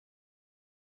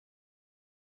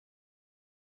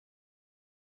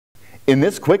In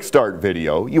this quick start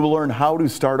video, you will learn how to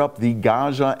start up the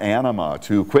Gaggia Anima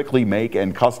to quickly make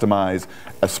and customize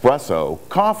espresso,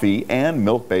 coffee, and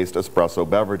milk-based espresso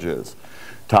beverages.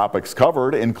 Topics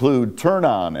covered include turn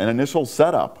on and initial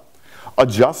setup,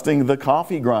 adjusting the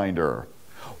coffee grinder,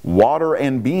 water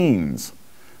and beans,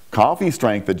 coffee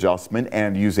strength adjustment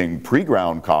and using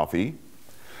pre-ground coffee,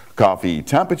 coffee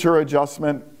temperature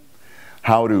adjustment,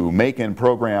 how to make and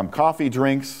program coffee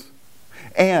drinks,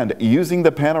 and using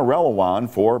the pannarello wand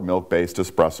for milk-based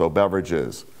espresso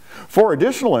beverages. For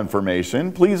additional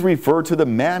information, please refer to the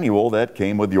manual that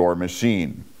came with your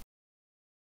machine.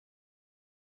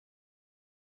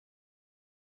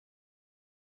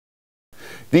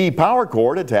 The power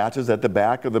cord attaches at the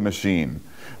back of the machine.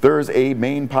 There's a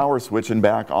main power switch in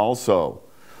back also.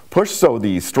 Push so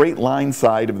the straight line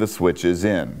side of the switch is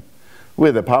in.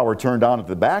 With the power turned on at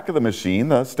the back of the machine,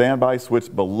 the standby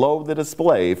switch below the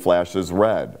display flashes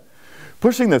red.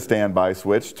 Pushing the standby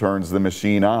switch turns the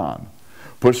machine on.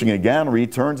 Pushing again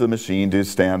returns the machine to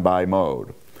standby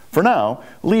mode. For now,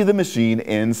 leave the machine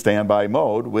in standby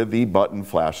mode with the button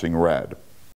flashing red.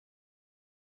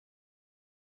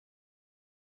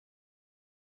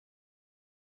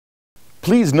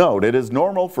 Please note, it is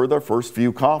normal for the first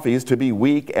few coffees to be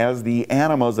weak as the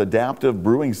Anima's adaptive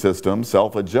brewing system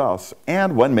self-adjusts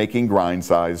and when making grind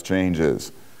size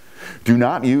changes. Do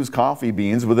not use coffee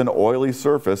beans with an oily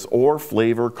surface or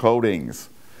flavor coatings.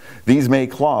 These may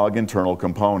clog internal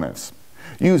components.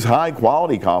 Use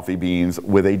high-quality coffee beans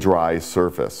with a dry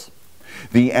surface.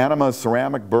 The Anima's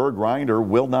ceramic burr grinder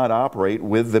will not operate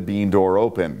with the bean door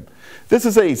open. This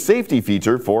is a safety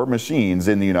feature for machines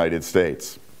in the United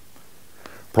States.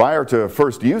 Prior to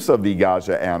first use of the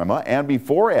Gaggia Anima and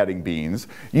before adding beans,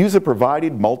 use a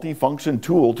provided multifunction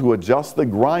tool to adjust the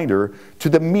grinder to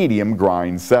the medium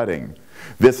grind setting.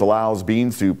 This allows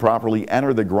beans to properly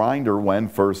enter the grinder when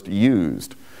first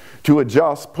used. To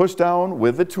adjust, push down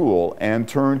with the tool and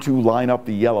turn to line up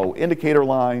the yellow indicator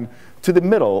line to the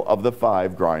middle of the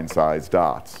 5 grind size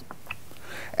dots.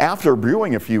 After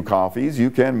brewing a few coffees, you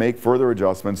can make further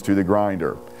adjustments to the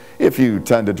grinder. If you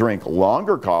tend to drink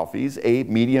longer coffees, a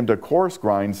medium to coarse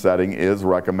grind setting is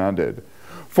recommended.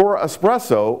 For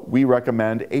espresso, we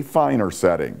recommend a finer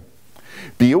setting.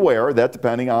 Be aware that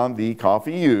depending on the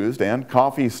coffee used and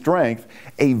coffee strength,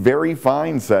 a very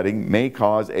fine setting may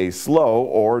cause a slow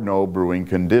or no brewing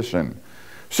condition.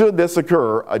 Should this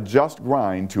occur, adjust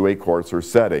grind to a coarser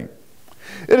setting.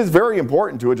 It is very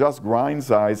important to adjust grind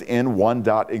size in 1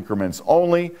 dot increments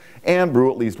only and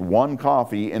brew at least 1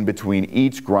 coffee in between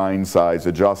each grind size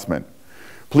adjustment.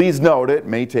 Please note it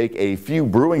may take a few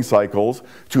brewing cycles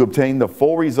to obtain the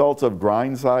full results of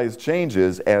grind size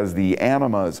changes as the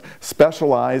Anima's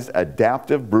specialized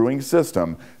adaptive brewing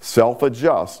system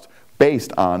self-adjusts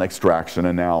based on extraction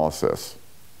analysis.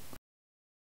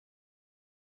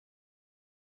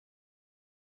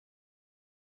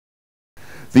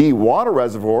 The water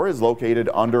reservoir is located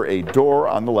under a door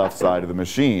on the left side of the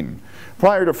machine.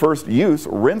 Prior to first use,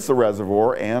 rinse the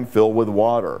reservoir and fill with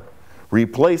water.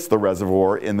 Replace the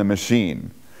reservoir in the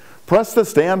machine. Press the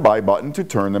standby button to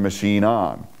turn the machine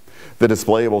on. The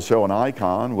display will show an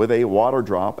icon with a water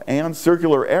drop and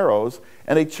circular arrows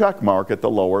and a check mark at the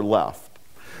lower left.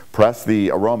 Press the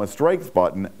aroma strength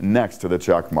button next to the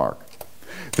check mark.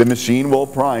 The machine will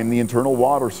prime the internal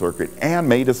water circuit and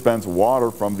may dispense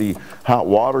water from the hot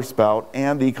water spout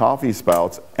and the coffee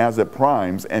spouts as it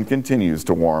primes and continues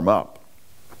to warm up.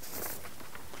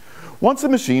 Once the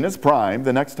machine is primed,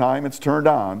 the next time it's turned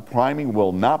on, priming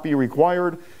will not be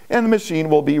required and the machine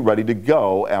will be ready to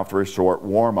go after a short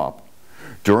warm-up.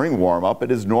 During warm-up, it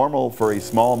is normal for a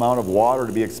small amount of water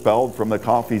to be expelled from the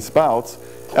coffee spouts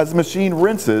as the machine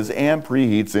rinses and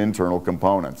preheats internal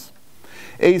components.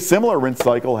 A similar rinse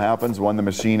cycle happens when the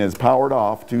machine is powered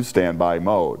off to standby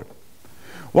mode.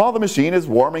 While the machine is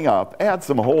warming up, add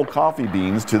some whole coffee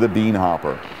beans to the bean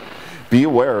hopper. Be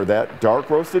aware that dark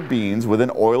roasted beans with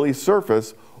an oily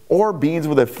surface or beans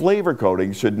with a flavor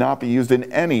coating should not be used in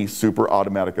any super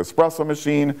automatic espresso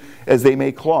machine as they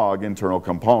may clog internal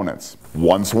components.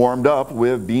 Once warmed up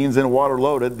with beans and water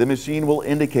loaded, the machine will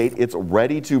indicate it's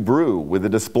ready to brew with a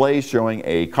display showing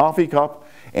a coffee cup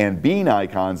and bean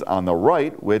icons on the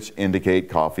right which indicate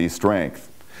coffee strength.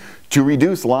 To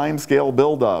reduce lime scale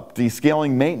buildup,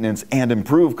 descaling maintenance, and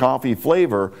improve coffee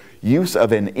flavor, use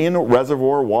of an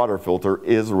in-reservoir water filter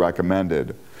is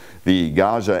recommended. The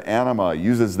Gaggia Anima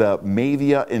uses the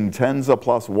Mavia Intenza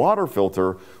Plus water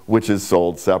filter, which is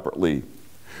sold separately.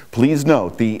 Please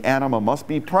note the Anima must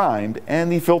be primed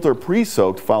and the filter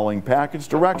pre-soaked following package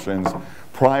directions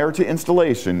prior to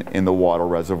installation in the water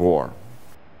reservoir.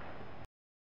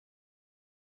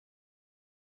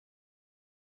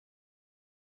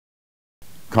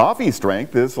 Coffee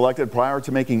strength is selected prior to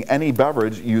making any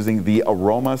beverage using the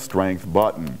aroma strength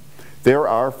button. There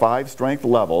are 5 strength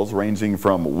levels ranging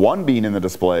from 1 bean in the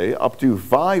display up to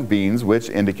 5 beans, which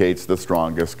indicates the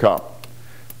strongest cup.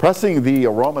 Pressing the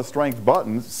aroma strength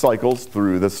button cycles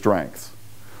through the strengths.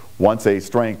 Once a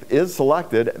strength is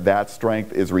selected, that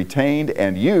strength is retained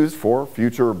and used for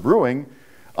future brewing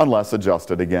unless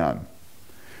adjusted again.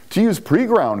 To use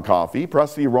pre-ground coffee,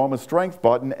 press the aroma strength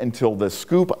button until the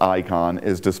scoop icon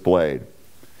is displayed.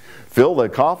 Fill the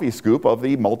coffee scoop of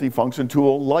the multifunction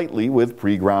tool lightly with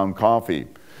pre-ground coffee.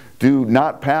 Do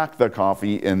not pack the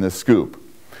coffee in the scoop.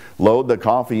 Load the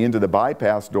coffee into the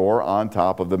bypass door on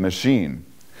top of the machine.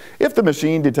 If the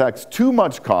machine detects too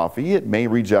much coffee, it may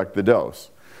reject the dose.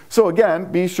 So again,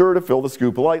 be sure to fill the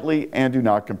scoop lightly and do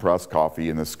not compress coffee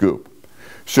in the scoop.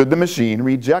 Should the machine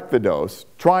reject the dose,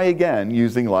 try again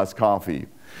using less coffee.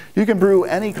 You can brew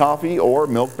any coffee or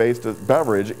milk-based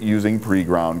beverage using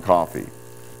pre-ground coffee.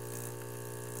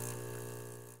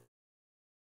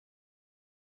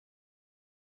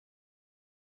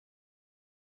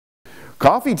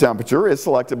 Coffee temperature is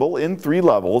selectable in 3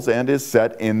 levels and is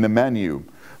set in the menu.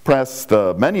 Press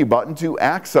the menu button to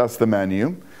access the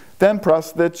menu. Then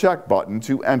press the check button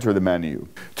to enter the menu.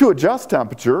 To adjust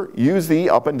temperature, use the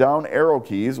up and down arrow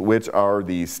keys, which are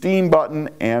the steam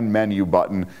button and menu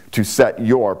button, to set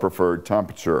your preferred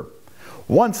temperature.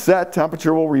 Once set,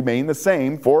 temperature will remain the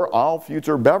same for all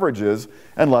future beverages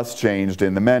unless changed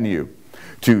in the menu.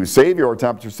 To save your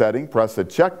temperature setting, press the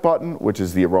check button, which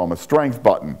is the aroma strength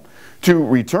button. To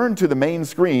return to the main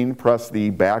screen, press the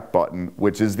back button,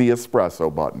 which is the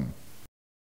espresso button.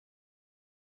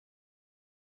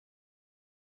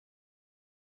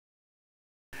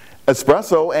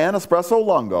 Espresso and espresso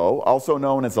lungo, also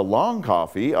known as a long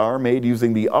coffee, are made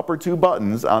using the upper 2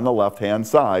 buttons on the left-hand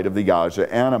side of the Gaggia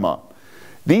Anima.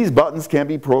 These buttons can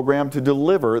be programmed to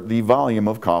deliver the volume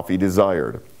of coffee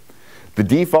desired. The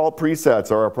default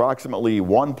presets are approximately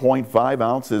 1.5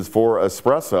 ounces for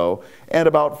espresso and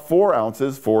about 4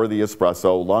 ounces for the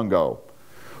espresso lungo.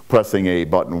 Pressing a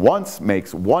button once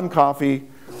makes 1 coffee.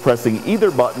 Pressing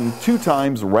either button 2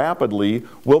 times rapidly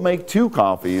will make 2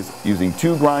 coffees using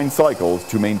 2 grind cycles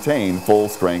to maintain full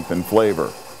strength and flavor.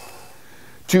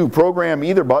 To program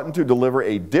either button to deliver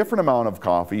a different amount of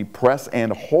coffee, press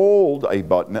and hold a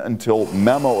button until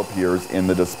memo appears in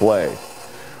the display.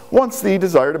 Once the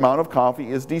desired amount of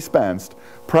coffee is dispensed,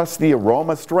 press the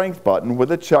aroma strength button with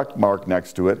a check mark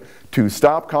next to it to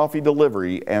stop coffee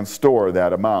delivery and store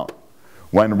that amount.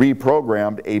 When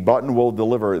reprogrammed, a button will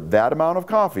deliver that amount of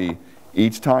coffee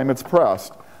each time it's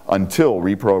pressed until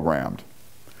reprogrammed.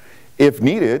 If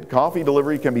needed, coffee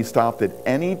delivery can be stopped at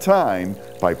any time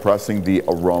by pressing the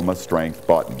aroma strength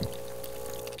button.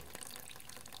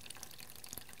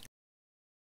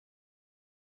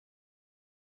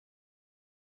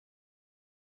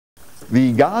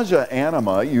 The Gaggia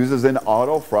Anima uses an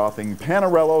auto-frothing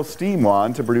pannarello steam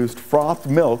wand to produce frothed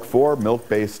milk for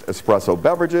milk-based espresso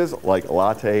beverages like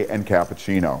latte and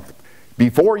cappuccino.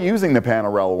 Before using the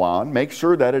pannarello wand, make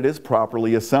sure that it is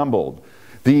properly assembled.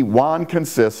 The wand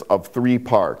consists of 3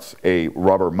 parts: a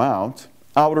rubber mount,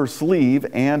 outer sleeve,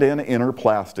 and an inner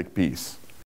plastic piece.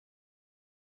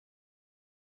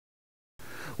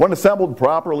 When assembled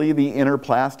properly, the inner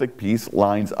plastic piece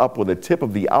lines up with the tip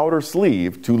of the outer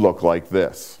sleeve to look like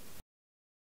this.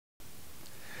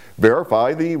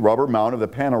 Verify the rubber mount of the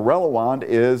pannarello wand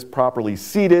is properly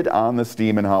seated on the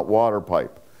steam and hot water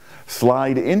pipe.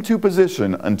 Slide into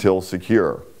position until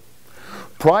secure.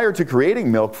 Prior to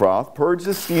creating milk froth, purge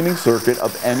the steaming circuit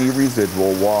of any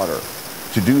residual water.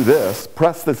 To do this,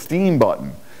 press the steam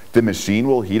button. The machine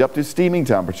will heat up to steaming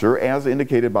temperature as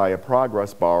indicated by a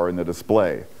progress bar in the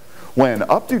display. When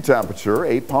up to temperature,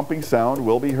 a pumping sound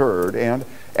will be heard, and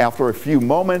after a few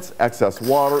moments, excess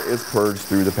water is purged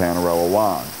through the pannarello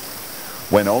wand.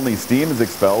 When only steam is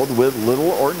expelled with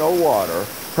little or no water,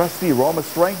 press the aroma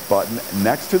strength button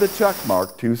next to the check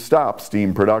mark to stop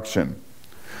steam production.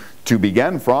 To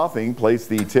begin frothing, place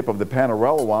the tip of the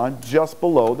pannarello wand just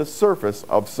below the surface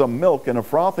of some milk in a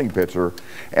frothing pitcher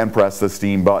and press the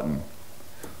steam button.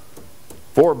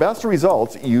 For best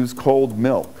results, use cold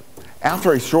milk.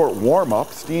 After a short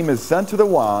warm-up, steam is sent to the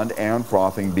wand and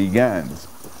frothing begins.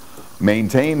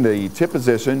 Maintain the tip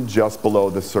position just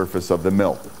below the surface of the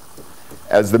milk.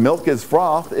 As the milk is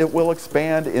frothed, it will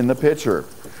expand in the pitcher.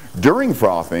 During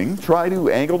frothing, try to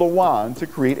angle the wand to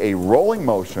create a rolling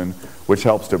motion, which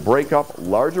helps to break up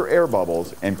larger air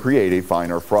bubbles and create a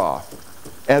finer froth.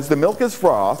 As the milk is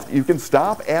frothed, you can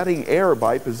stop adding air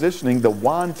by positioning the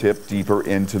wand tip deeper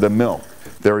into the milk.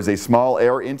 There is a small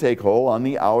air intake hole on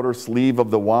the outer sleeve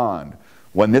of the wand.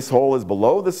 When this hole is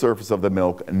below the surface of the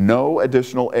milk, no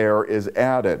additional air is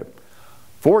added.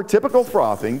 For typical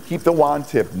frothing, keep the wand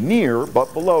tip near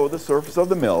but below the surface of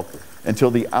the milk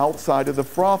until the outside of the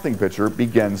frothing pitcher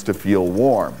begins to feel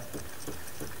warm.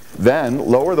 Then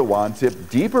lower the wand tip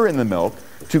deeper in the milk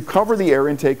to cover the air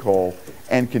intake hole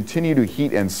and continue to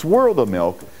heat and swirl the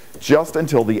milk just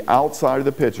until the outside of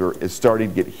the pitcher is starting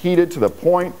to get heated to the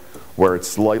point where it's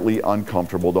slightly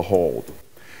uncomfortable to hold.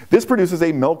 This produces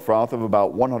a milk froth of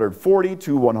about 140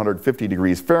 to 150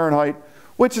 degrees Fahrenheit,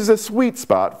 which is a sweet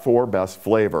spot for best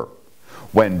flavor.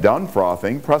 When done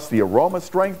frothing, press the aroma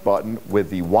strength button with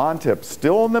the wand tip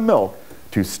still in the milk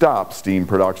to stop steam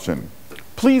production.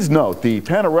 Please note the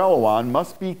pannarello wand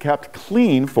must be kept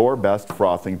clean for best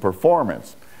frothing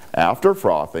performance. After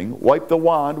frothing, wipe the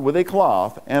wand with a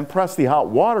cloth and press the hot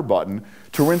water button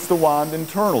to rinse the wand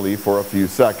internally for a few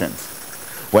seconds.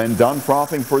 When done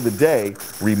frothing for the day,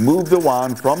 remove the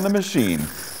wand from the machine,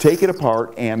 take it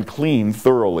apart, and clean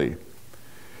thoroughly.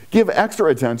 Give extra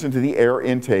attention to the air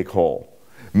intake hole.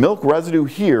 Milk residue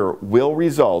here will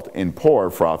result in poor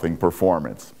frothing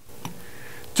performance.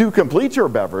 To complete your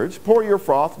beverage, pour your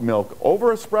frothed milk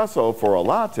over espresso for a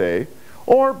latte,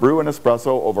 or brew an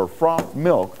espresso over frothed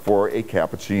milk for a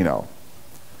cappuccino.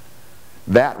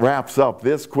 That wraps up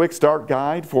this quick start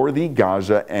guide for the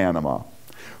Gaggia Anima.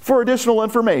 For additional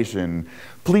information,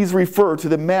 please refer to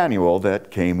the manual that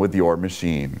came with your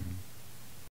machine.